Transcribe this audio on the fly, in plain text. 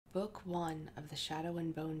Book 1 of the Shadow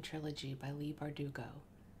and Bone Trilogy by Leigh Bardugo.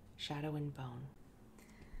 Shadow and Bone.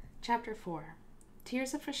 Chapter 4.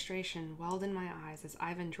 Tears of frustration welled in my eyes as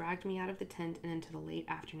Ivan dragged me out of the tent and into the late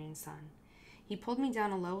afternoon sun. He pulled me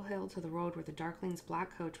down a low hill to the road where the Darkling's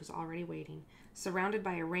black coach was already waiting, surrounded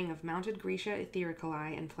by a ring of mounted Grisha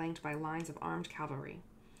Ethereali and flanked by lines of armed cavalry.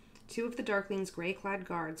 Two of the Darkling's gray-clad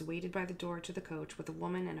guards waited by the door to the coach with a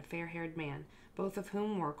woman and a fair-haired man, both of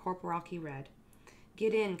whom wore corporalky red.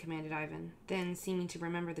 "Get in," commanded Ivan. Then, seeming to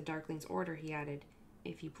remember the Darkling's order, he added,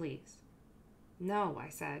 "If you please." "No," I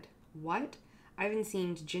said. "What?" Ivan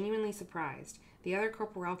seemed genuinely surprised. The other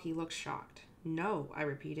corporalky looked shocked. "No," I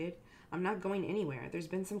repeated. "I'm not going anywhere. There's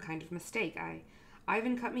been some kind of mistake.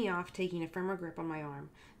 Ivan cut me off, taking a firmer grip on my arm.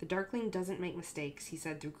 "The Darkling doesn't make mistakes," he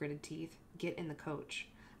said through gritted teeth. "Get in the coach."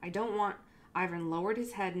 "I don't want—" Ivan lowered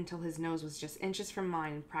his head until his nose was just inches from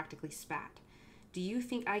mine and practically spat. "Do you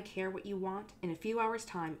think I care what you want? In a few hours'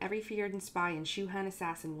 time, every feared spy and shoe-hand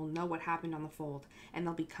assassin will know what happened on the Fold, and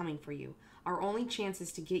they'll be coming for you. Our only chance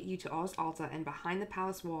is to get you to Os Alta and behind the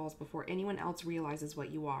palace walls before anyone else realizes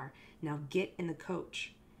what you are. Now get in the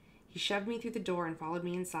coach." He shoved me through the door and followed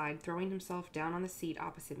me inside, throwing himself down on the seat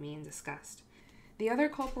opposite me in disgust. The other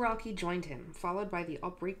corporalky joined him, followed by the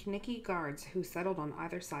obscurity guards who settled on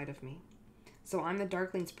either side of me. "So I'm the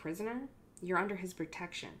Darkling's prisoner? You're under his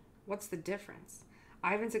protection. What's the difference?"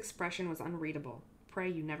 Ivan's expression was unreadable. Pray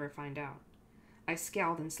you never find out. I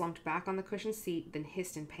scowled and slumped back on the cushioned seat, then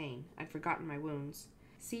hissed in pain. I'd forgotten my wounds.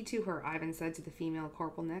 "See to her," Ivan said to the female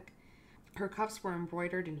corporalnik. Her cuffs were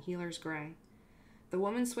embroidered in healer's gray. The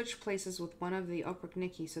woman switched places with one of the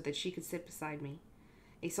obscurity so that she could sit beside me.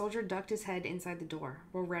 A soldier ducked his head inside the door.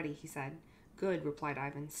 "We're ready," he said. "Good," replied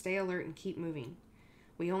Ivan. "Stay alert and keep moving.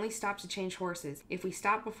 We only stopped to change horses. If we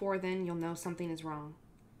stop before then, you'll know something is wrong."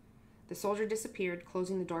 The soldier disappeared,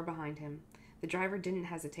 closing the door behind him. The driver didn't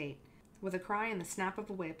hesitate. With a cry and the snap of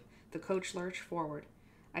a whip, the coach lurched forward.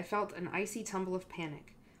 I felt an icy tumble of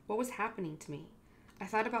panic. What was happening to me? I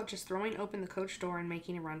thought about just throwing open the coach door and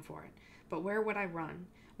making a run for it. But where would I run?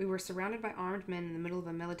 We were surrounded by armed men in the middle of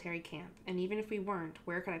a military camp, and even if we weren't,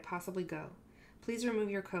 where could I possibly go? "Please remove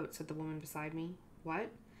your coat," said the woman beside me.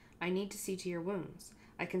 "What?" "I need to see to your wounds."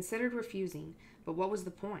 I considered refusing, but what was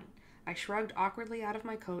the point? I shrugged awkwardly out of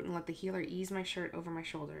my coat and let the healer ease my shirt over my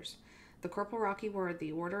shoulders. The corporalky were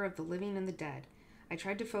the order of the living and the dead. I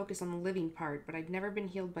tried to focus on the living part, but I'd never been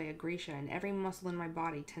healed by a Grisha, and every muscle in my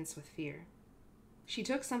body tensed with fear. She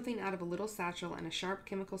took something out of a little satchel, and a sharp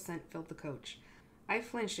chemical scent filled the coach. I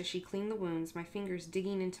flinched as she cleaned the wounds, my fingers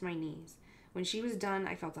digging into my knees. When she was done,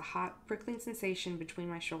 I felt a hot, prickling sensation between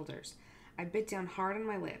my shoulders. I bit down hard on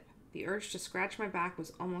my lip. The urge to scratch my back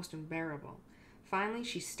was almost unbearable. Finally,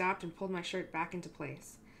 she stopped and pulled my shirt back into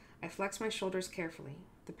place. I flexed my shoulders carefully.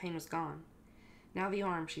 The pain was gone. "Now the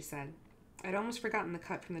arm," she said. I'd almost forgotten the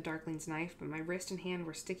cut from the Darkling's knife, but my wrist and hand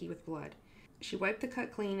were sticky with blood. She wiped the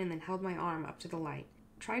cut clean and then held my arm up to the light.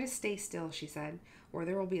 "Try to stay still," she said, "or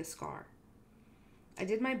there will be a scar." I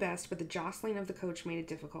did my best, but the jostling of the coach made it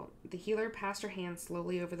difficult. The healer passed her hand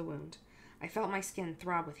slowly over the wound. I felt my skin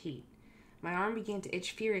throb with heat. My arm began to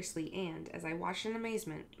itch furiously, and, as I watched in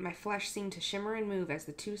amazement, my flesh seemed to shimmer and move as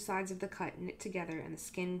the two sides of the cut knit together and the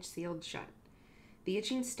skin sealed shut. The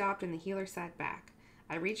itching stopped and the healer sat back.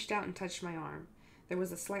 I reached out and touched my arm. There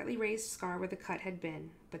was a slightly raised scar where the cut had been,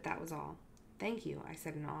 but that was all. "Thank you," I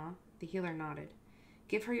said in awe. The healer nodded.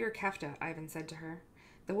 "Give her your kefta," Ivan said to her.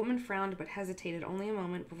 The woman frowned but hesitated only a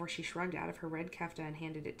moment before she shrugged out of her red kefta and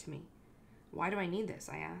handed it to me. "Why do I need this?"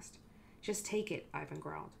 I asked. "Just take it," Ivan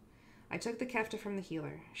growled. I took the kefta from the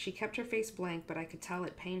healer. She kept her face blank, but I could tell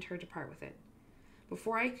it pained her to part with it.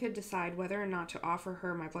 Before I could decide whether or not to offer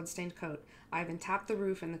her my blood-stained coat, Ivan tapped the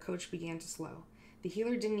roof and the coach began to slow. The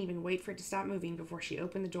healer didn't even wait for it to stop moving before she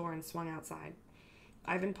opened the door and swung outside.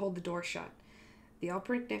 Ivan pulled the door shut. The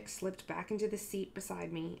Alpritnik slipped back into the seat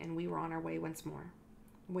beside me, and we were on our way once more.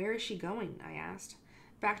 "Where is she going?" I asked.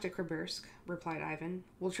 "Back to Kribursk," replied Ivan.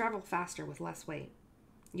 "We'll travel faster with less weight."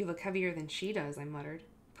 "You look heavier than she does," I muttered.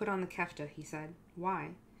 "Put on the kefta," he said.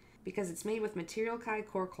 "Why?" "Because it's made with material Kai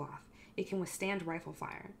core cloth. It can withstand rifle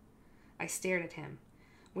fire." I stared at him.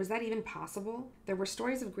 Was that even possible? There were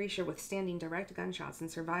stories of Grisha withstanding direct gunshots and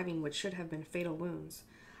surviving what should have been fatal wounds.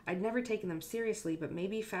 I'd never taken them seriously, but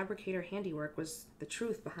maybe fabricator handiwork was the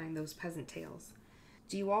truth behind those peasant tales.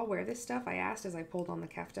 "Do you all wear this stuff?" I asked as I pulled on the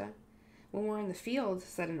kefta. "When we're in the field,"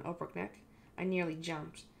 said an obscurity. I nearly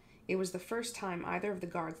jumped. It was the first time either of the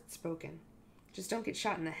guards had spoken. "Just don't get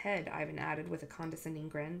shot in the head," Ivan added with a condescending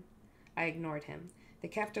grin. I ignored him. The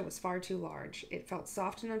kefta was far too large. It felt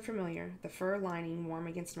soft and unfamiliar, the fur lining warm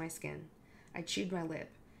against my skin. I chewed my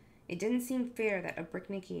lip. It didn't seem fair that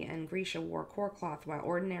Abrikniki and Grisha wore corcloth while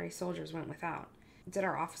ordinary soldiers went without. Did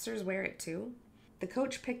our officers wear it too? The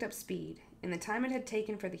coach picked up speed. In the time it had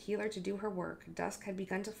taken for the healer to do her work, dusk had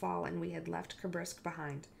begun to fall and we had left Kabrisk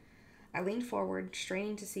behind. I leaned forward,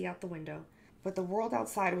 straining to see out the window, but the world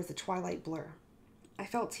outside was a twilight blur. I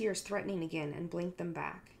felt tears threatening again and blinked them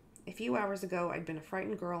back. A few hours ago I'd been a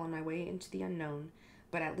frightened girl on my way into the unknown,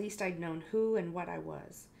 but at least I'd known who and what I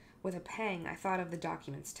was. With a pang, I thought of the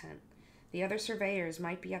documents tent. The other surveyors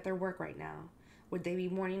might be at their work right now. Would they be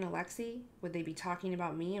mourning Alexei? Would they be talking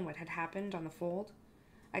about me and what had happened on the fold?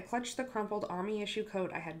 I clutched the crumpled army-issue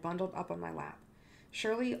coat I had bundled up on my lap.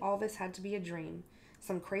 Surely all this had to be a dream,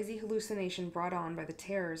 some crazy hallucination brought on by the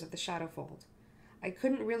terrors of the Shadowfold. I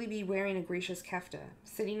couldn't really be wearing a Grisha's kefta,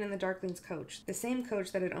 sitting in the Darkling's coach, the same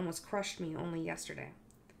coach that had almost crushed me only yesterday.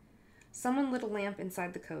 Someone lit a lamp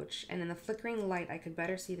inside the coach, and in the flickering light I could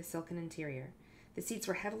better see the silken interior. The seats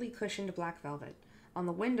were heavily cushioned black velvet. On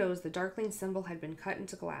the windows, the Darkling symbol had been cut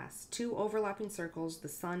into glass, 2 overlapping circles, the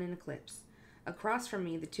sun in eclipse. Across from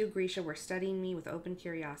me, the 2 Grisha were studying me with open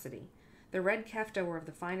curiosity. The red kefta were of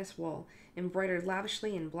the finest wool, embroidered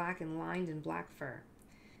lavishly in black and lined in black fur.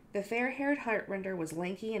 The fair-haired heartrender was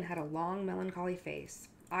lanky and had a long, melancholy face.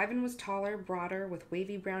 Ivan was taller, broader, with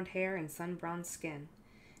wavy-brown hair and sun-browned skin.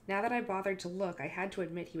 Now that I bothered to look, I had to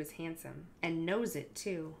admit he was handsome. And knows it,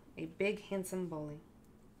 too. A big, handsome bully.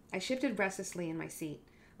 I shifted restlessly in my seat,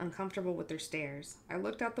 uncomfortable with their stares. I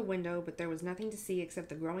looked out the window, but there was nothing to see except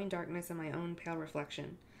the growing darkness and my own pale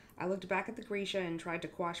reflection. I looked back at the Grisha and tried to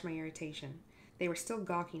quash my irritation. They were still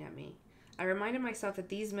gawking at me. I reminded myself that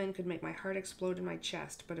these men could make my heart explode in my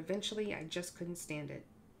chest, but eventually I just couldn't stand it.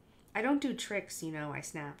 I don't do tricks, you know, I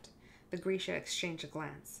snapped. The Grisha exchanged a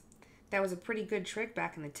glance. That was a pretty good trick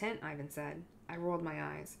back in the tent, Ivan said. I rolled my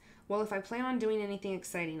eyes. Well, if I plan on doing anything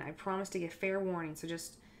exciting, I promise to give fair warning, so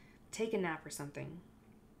just take a nap or something.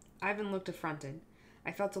 Ivan looked affronted.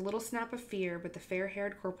 I felt a little snap of fear, but the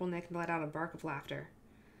fair-haired Corporalnik let out a bark of laughter.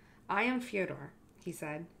 I am Fyodor, he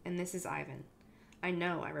said, and this is Ivan. I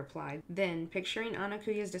know, I replied. Then, picturing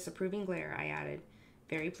Anakuya's disapproving glare, I added,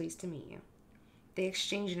 very pleased to meet you. They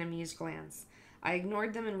exchanged an amused glance. I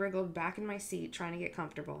ignored them and wriggled back in my seat, trying to get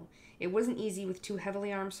comfortable. It wasn't easy with 2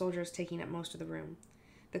 heavily armed soldiers taking up most of the room.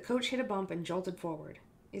 The coach hit a bump and jolted forward.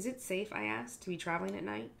 Is it safe, I asked, to be traveling at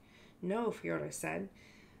night? No, Fyodor said,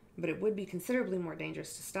 but it would be considerably more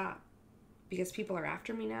dangerous to stop. Because people are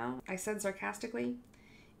after me now? I said sarcastically.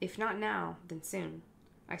 If not now, then soon.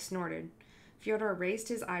 I snorted. Fyodor raised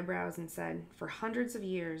his eyebrows and said, for hundreds of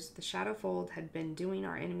years, the Shadowfold had been doing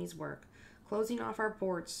our enemy's work, closing off our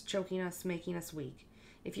ports, choking us, making us weak.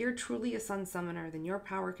 If you're truly a sun summoner, then your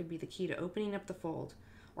power could be the key to opening up the fold,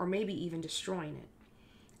 or maybe even destroying it.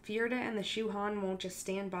 Fjorda and the Shuhan won't just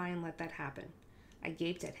stand by and let that happen. I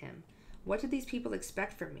gaped at him. What did these people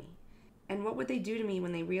expect from me? And what would they do to me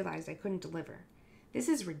when they realized I couldn't deliver? This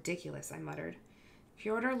is ridiculous, I muttered.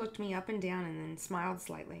 Fyodor looked me up and down and then smiled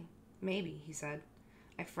slightly. Maybe, he said.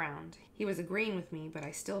 I frowned. He was agreeing with me, but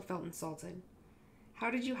I still felt insulted. How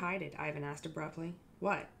did you hide it? Ivan asked abruptly.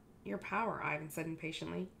 What? Your power, Ivan said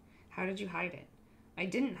impatiently. How did you hide it? I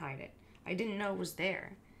didn't hide it. I didn't know it was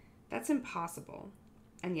there. That's impossible.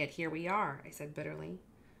 And yet here we are, I said bitterly.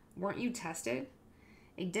 Weren't you tested?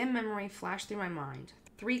 A dim memory flashed through my mind.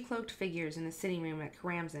 3 cloaked figures in the sitting room at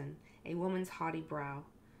Karamzin, a woman's haughty brow.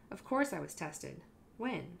 Of course I was tested.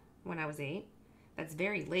 When? When I was 8? That's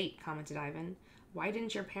very late, commented Ivan. Why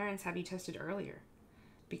didn't your parents have you tested earlier?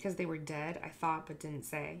 Because they were dead, I thought but didn't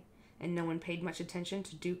say, and no one paid much attention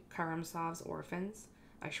to Duke Karamzov's orphans?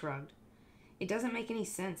 I shrugged. It doesn't make any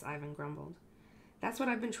sense, Ivan grumbled. That's what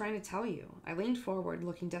I've been trying to tell you. I leaned forward,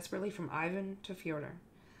 looking desperately from Ivan to Fyodor.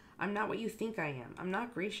 I'm not what you think I am. I'm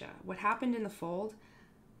not Grisha. What happened in the fold?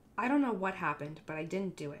 I don't know what happened, but I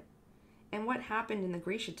didn't do it. And what happened in the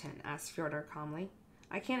Grisha tent? Asked Fyodor calmly.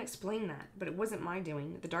 I can't explain that, but it wasn't my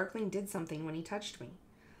doing. The Darkling did something when he touched me.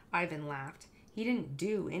 Ivan laughed. He didn't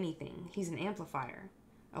do anything. He's an amplifier.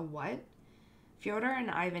 A what? Fyodor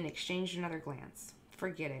and Ivan exchanged another glance.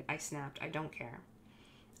 Forget it, I snapped. I don't care.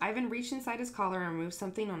 Ivan reached inside his collar and removed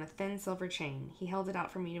something on a thin silver chain. He held it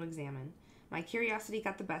out for me to examine. My curiosity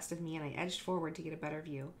got the best of me, and I edged forward to get a better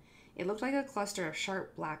view. It looked like a cluster of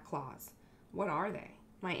sharp black claws. What are they?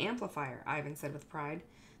 My amplifier, Ivan said with pride.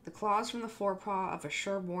 The claws from the forepaw of a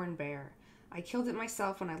shore-born bear. I killed it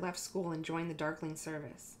myself when I left school and joined the Darkling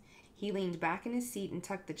service. He leaned back in his seat and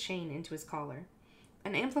tucked the chain into his collar.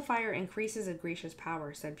 An amplifier increases a Grisha's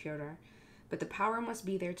power, said Fyodor, but the power must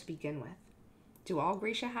be there to begin with. Do all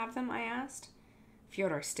Grisha have them? I asked.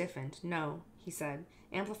 Fyodor stiffened. No, he said.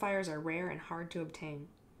 Amplifiers are rare and hard to obtain.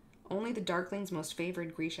 Only the Darkling's most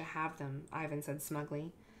favored Grisha have them, Ivan said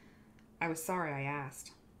smugly. I was sorry I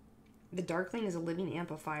asked. The Darkling is a living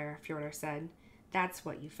amplifier, Fyodor said. That's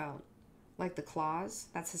what you felt. Like the claws?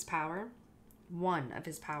 That's his power? One of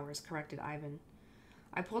his powers, corrected Ivan.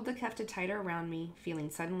 I pulled the kefta tighter around me, feeling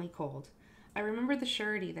suddenly cold. I remembered the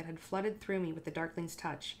surety that had flooded through me with the Darkling's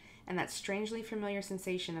touch, and that strangely familiar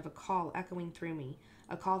sensation of a call echoing through me,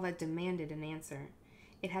 a call that demanded an answer.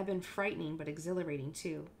 It had been frightening but exhilarating,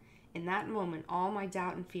 too. In that moment, all my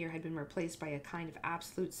doubt and fear had been replaced by a kind of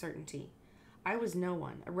absolute certainty. I was no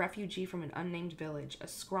one, a refugee from an unnamed village, a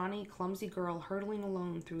scrawny, clumsy girl hurtling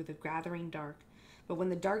alone through the gathering dark. But when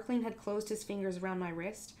the Darkling had closed his fingers around my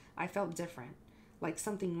wrist, I felt different, like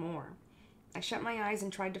something more. I shut my eyes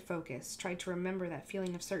and tried to focus, tried to remember that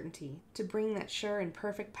feeling of certainty, to bring that sure and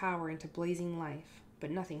perfect power into blazing life,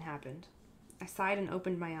 but nothing happened. I sighed and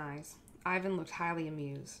opened my eyes. Ivan looked highly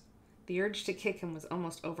amused. The urge to kick him was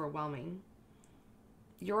almost overwhelming.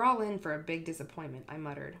 You're all in for a big disappointment, I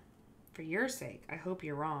muttered. For your sake, I hope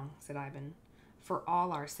you're wrong, said Ivan. For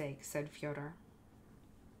all our sakes, said Fyodor.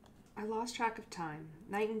 I lost track of time.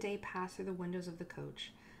 Night and day passed through the windows of the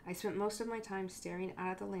coach. I spent most of my time staring out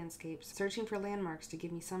at the landscapes, searching for landmarks to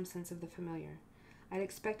give me some sense of the familiar. I'd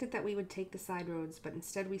expected that we would take the side roads, but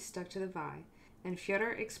instead we stuck to the Vai, and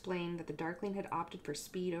Fyodor explained that the Darkling had opted for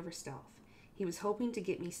speed over stealth. He was hoping to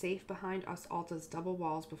get me safe behind Os Alta's double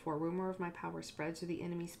walls before rumor of my power spread to the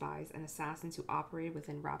enemy spies and assassins who operated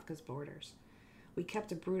within Ravka's borders. We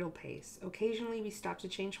kept a brutal pace. Occasionally we stopped to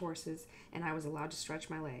change horses, and I was allowed to stretch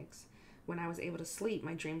my legs. When I was able to sleep,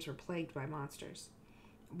 my dreams were plagued by monsters.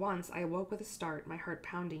 Once I awoke with a start, my heart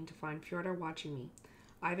pounding, to find Fyodor watching me.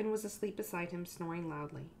 Ivan was asleep beside him, snoring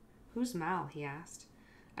loudly. Who's Mal? He asked.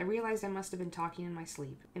 I realized I must have been talking in my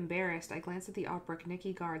sleep. Embarrassed, I glanced at the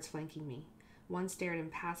Oprychniki guards flanking me. One stared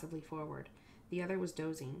impassively forward. The other was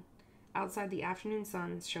dozing. Outside, the afternoon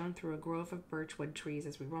sun shone through a grove of birchwood trees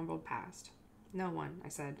as we rumbled past. No one, I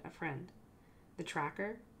said. A friend. The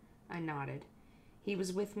tracker? I nodded. He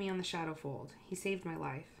was with me on the Shadowfold. He saved my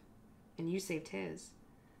life. And you saved his.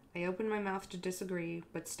 I opened my mouth to disagree,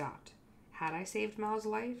 but stopped. Had I saved Mal's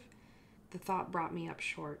life? The thought brought me up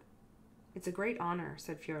short. It's a great honor,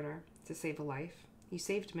 said Fyodor, to save a life. You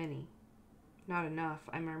saved many. Not enough,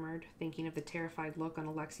 I murmured, thinking of the terrified look on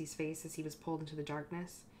Alexei's face as he was pulled into the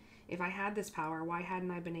darkness. If I had this power, why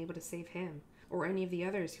hadn't I been able to save him, or any of the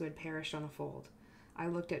others who had perished on the fold? I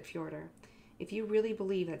looked at Fyodor. If you really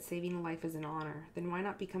believe that saving a life is an honor, then why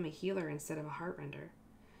not become a healer instead of a heartrender?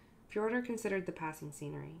 Fyodor considered the passing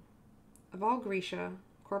scenery. Of all Grisha,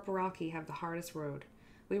 Corporalki have the hardest road.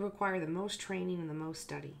 We require the most training and the most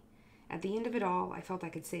study. At the end of it all, I felt I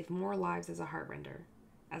could save more lives as a heartrender.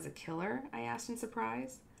 As a killer? I asked in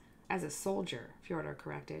surprise. As a soldier, Fyodor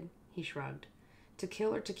corrected. He shrugged. To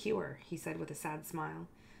kill or to cure, he said with a sad smile.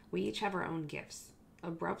 We each have our own gifts.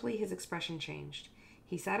 Abruptly, his expression changed.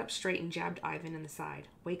 He sat up straight and jabbed Ivan in the side.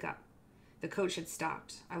 Wake up. The coach had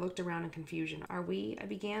stopped. I looked around in confusion. Are we? I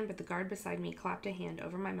began, but the guard beside me clapped a hand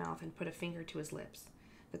over my mouth and put a finger to his lips.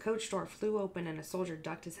 The coach door flew open and a soldier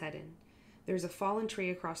ducked his head in. There's a fallen tree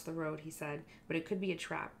across the road, he said, but it could be a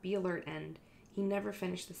trap. Be alert and... He never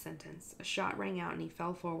finished the sentence. A shot rang out and he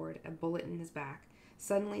fell forward, a bullet in his back.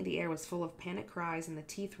 Suddenly the air was full of panic cries and the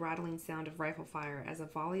teeth-rattling sound of rifle fire as a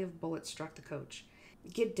volley of bullets struck the coach.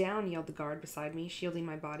 Get down, yelled the guard beside me, shielding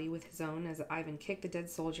my body with his own as Ivan kicked the dead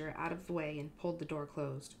soldier out of the way and pulled the door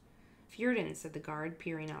closed. Fjordin, said the guard,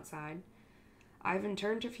 peering outside. Ivan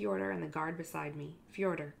turned to Fyodor and the guard beside me.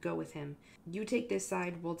 Fyodor, go with him. You take this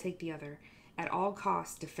side, we'll take the other. At all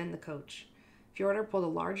costs, defend the coach. Fyodor pulled a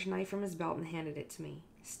large knife from his belt and handed it to me.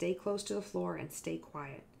 Stay close to the floor and stay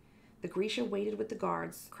quiet. The Grisha waited with the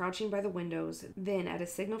guards, crouching by the windows. Then, at a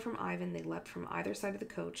signal from Ivan, they leapt from either side of the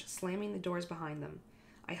coach, slamming the doors behind them.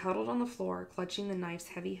 I huddled on the floor, clutching the knife's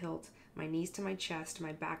heavy hilt, my knees to my chest,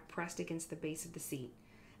 my back pressed against the base of the seat.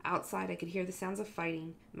 Outside, I could hear the sounds of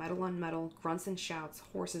fighting, metal on metal, grunts and shouts,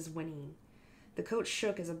 horses whinnying. The coach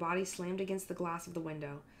shook as a body slammed against the glass of the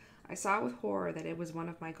window. I saw with horror that it was one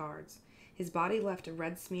of my guards. His body left a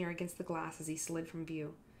red smear against the glass as he slid from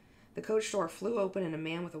view. The coach door flew open and a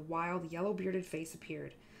man with a wild, yellow-bearded face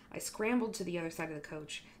appeared. I scrambled to the other side of the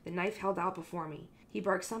coach, the knife held out before me. He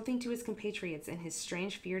barked something to his compatriots in his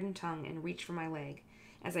strange Fjordan tongue and reached for my leg.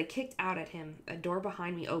 As I kicked out at him, a door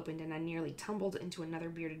behind me opened and I nearly tumbled into another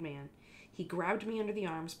bearded man. He grabbed me under the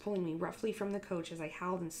arms, pulling me roughly from the coach as I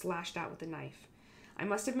howled and slashed out with the knife. I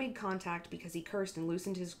must have made contact because he cursed and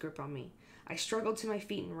loosened his grip on me. I struggled to my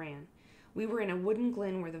feet and ran. We were in a wooden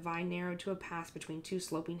glen where the Vai narrowed to a pass between two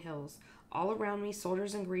sloping hills. All around me,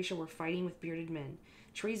 soldiers and Grisha were fighting with bearded men.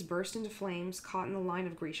 Trees burst into flames, caught in the line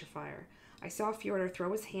of Grisha fire. I saw Fjordr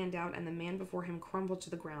throw his hand out, and the man before him crumbled to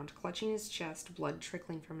the ground, clutching his chest, blood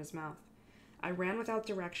trickling from his mouth. I ran without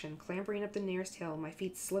direction, clambering up the nearest hill, my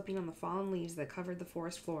feet slipping on the fallen leaves that covered the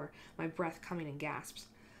forest floor, my breath coming in gasps.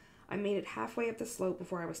 I made it halfway up the slope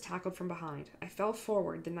before I was tackled from behind. I fell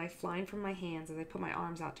forward, the knife flying from my hands as I put my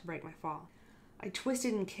arms out to break my fall. I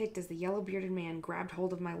twisted and kicked as the yellow-bearded man grabbed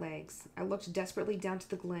hold of my legs. I looked desperately down to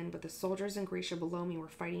the glen, but the soldiers and Grisha below me were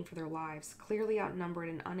fighting for their lives, clearly outnumbered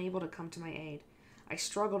and unable to come to my aid. I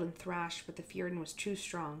struggled and thrashed, but the Fjordr was too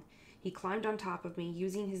strong. He climbed on top of me,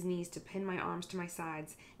 using his knees to pin my arms to my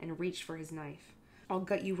sides, and reached for his knife. "I'll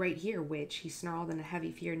gut you right here, witch," he snarled in a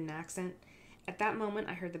heavy Fjordan accent. At that moment,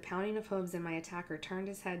 I heard the pounding of hooves, and my attacker turned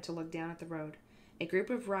his head to look down at the road. A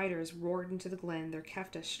group of riders roared into the glen, their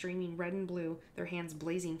keftas streaming red and blue, their hands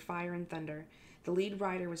blazing fire and thunder. The lead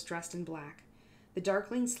rider was dressed in black. The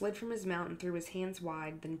Darkling slid from his mount and threw his hands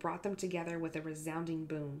wide, then brought them together with a resounding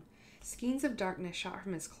boom. Skeins of darkness shot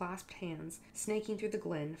from his clasped hands, snaking through the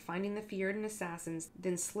glen, finding the Fjordan assassins,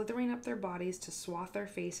 then slithering up their bodies to swathe their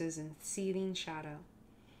faces in seething shadow.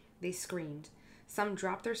 They screamed. Some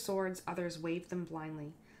dropped their swords, others waved them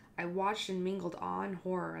blindly. I watched in mingled awe and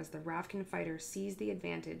horror as the Ravkan fighters seized the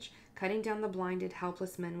advantage, cutting down the blinded,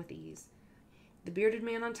 helpless men with ease. The bearded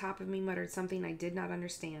man on top of me muttered something I did not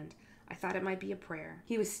understand. I thought it might be a prayer.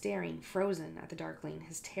 He was staring, frozen, at the Darkling,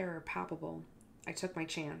 his terror palpable. I took my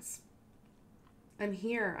chance. "I'm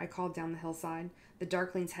here," I called down the hillside. The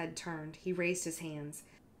Darkling's head turned. He raised his hands.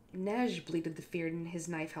 "Nej," bleated the Fjordan, his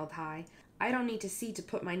knife held high. "I don't need to see to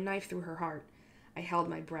put my knife through her heart." I held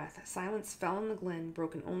my breath. Silence fell in the glen,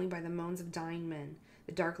 broken only by the moans of dying men.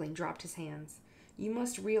 The Darkling dropped his hands. "You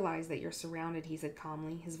must realize that you're surrounded," he said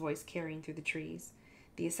calmly, his voice carrying through the trees.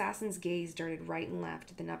 The assassin's gaze darted right and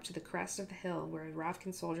left, then up to the crest of the hill where the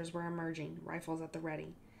Ravkan soldiers were emerging, rifles at the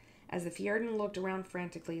ready. As the Fjordan looked around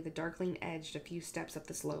frantically, the Darkling edged a few steps up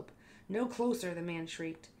the slope. "No closer!" the man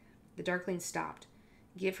shrieked. The Darkling stopped.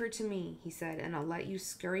 "Give her to me," he said, "and I'll let you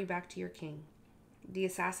scurry back to your king." The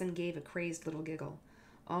assassin gave a crazed little giggle.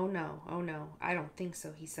 Oh no, I don't think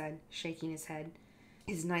so," he said, shaking his head.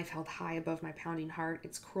 His knife held high above my pounding heart,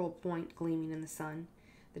 its cruel point gleaming in the sun.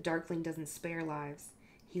 "The Darkling doesn't spare lives."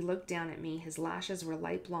 He looked down at me. His lashes were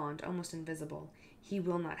light blonde, almost invisible. "He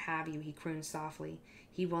will not have you," he crooned softly.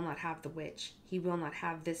 "He will not have the witch. He will not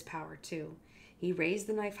have this power, too." He raised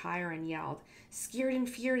the knife higher and yelled, "Skirden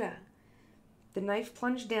Fjorda!" The knife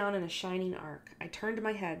plunged down in a shining arc. I turned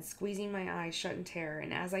my head, squeezing my eyes shut in terror,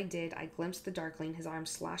 and as I did, I glimpsed the Darkling, his arms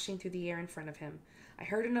slashing through the air in front of him. I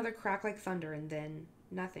heard another crack like thunder, and then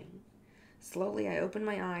nothing. Slowly, I opened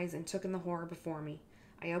my eyes and took in the horror before me.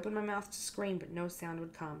 I opened my mouth to scream, but no sound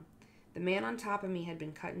would come. The man on top of me had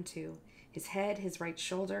been cut in two. His head, his right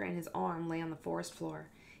shoulder, and his arm lay on the forest floor,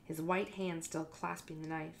 his white hand still clasping the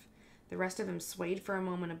knife. The rest of him swayed for a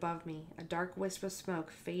moment above me. A dark wisp of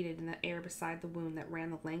smoke faded in the air beside the wound that ran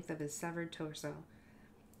the length of his severed torso.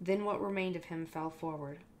 Then what remained of him fell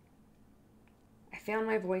forward. I found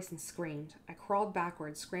my voice and screamed. I crawled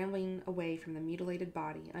backward, scrambling away from the mutilated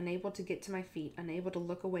body, unable to get to my feet, unable to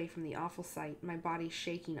look away from the awful sight, my body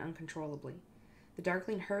shaking uncontrollably. The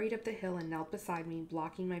Darkling hurried up the hill and knelt beside me,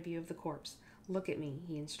 blocking my view of the corpse. "Look at me,"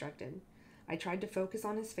 he instructed. I tried to focus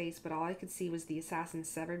on his face, but all I could see was the assassin's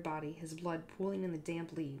severed body, his blood pooling in the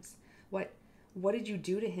damp leaves. What did you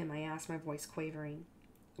do to him?" I asked, my voice quavering.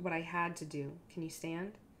 "What I had to do. Can you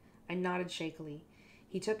stand?" I nodded shakily.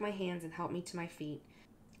 He took my hands and helped me to my feet.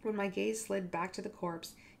 When my gaze slid back to the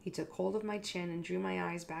corpse, he took hold of my chin and drew my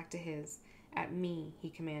eyes back to his. "At me," he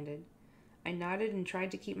commanded. I nodded and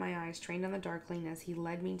tried to keep my eyes trained on the Darkling as he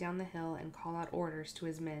led me down the hill and called out orders to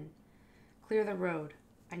his men. "Clear the road.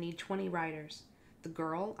 I need 20 riders." "The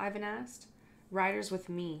girl?" Ivan asked. "Riders with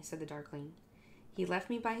me," said the Darkling. He left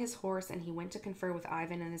me by his horse, and he went to confer with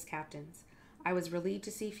Ivan and his captains. I was relieved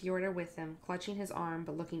to see Fjordr with them, clutching his arm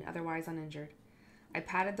but looking otherwise uninjured. I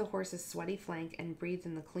patted the horse's sweaty flank and breathed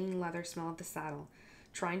in the clean leather smell of the saddle,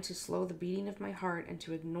 trying to slow the beating of my heart and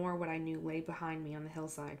to ignore what I knew lay behind me on the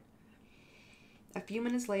hillside. A few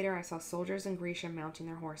minutes later, I saw soldiers and Grisha mounting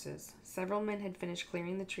their horses. Several men had finished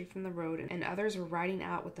clearing the tree from the road, and others were riding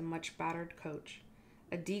out with the much-battered coach.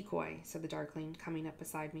 "A decoy," said the Darkling, coming up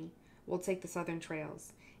beside me. "We'll take the southern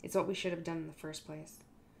trails. It's what we should have done in the first place."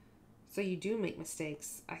 "So you do make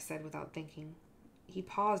mistakes," I said without thinking. He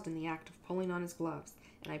paused in the act of pulling on his gloves,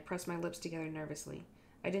 and I pressed my lips together nervously.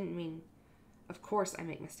 "I didn't mean—" "Of course I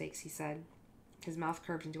make mistakes," he said. His mouth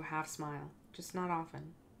curved into a half-smile. "Just not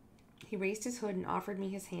often." He raised his hood and offered me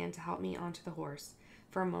his hand to help me onto the horse.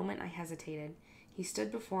 For a moment I hesitated. He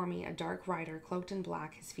stood before me, a dark rider, cloaked in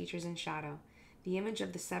black, his features in shadow. The image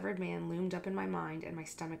of the severed man loomed up in my mind, and my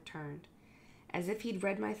stomach turned. As if he'd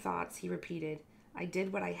read my thoughts, he repeated, "I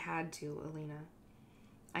did what I had to, Alina."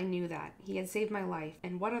 I knew that. He had saved my life,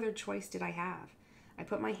 and what other choice did I have? I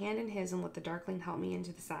put my hand in his and let the Darkling help me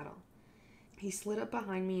into the saddle. He slid up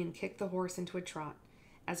behind me and kicked the horse into a trot.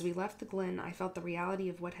 As we left the glen, I felt the reality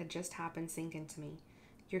of what had just happened sink into me.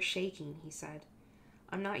 "You're shaking," he said.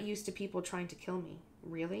 "I'm not used to people trying to kill me."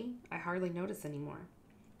 "Really?" I hardly noticed anymore.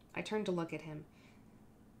 I turned to look at him.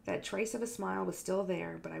 That trace of a smile was still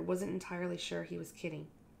there, but I wasn't entirely sure he was kidding.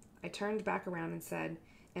 I turned back around and said,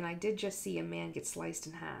 "And I did just see a man get sliced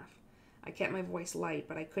in half." I kept my voice light,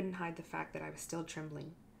 but I couldn't hide the fact that I was still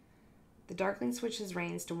trembling. The Darkling switched his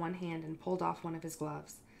reins to one hand and pulled off one of his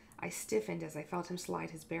gloves. I stiffened as I felt him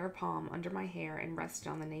slide his bare palm under my hair and rest it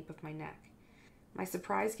on the nape of my neck. My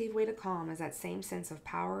surprise gave way to calm as that same sense of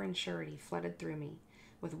power and surety flooded through me.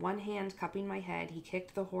 With one hand cupping my head, he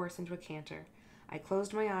kicked the horse into a canter. I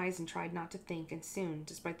closed my eyes and tried not to think, and soon,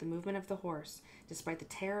 despite the movement of the horse, despite the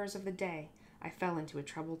terrors of the day, I fell into a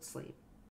troubled sleep.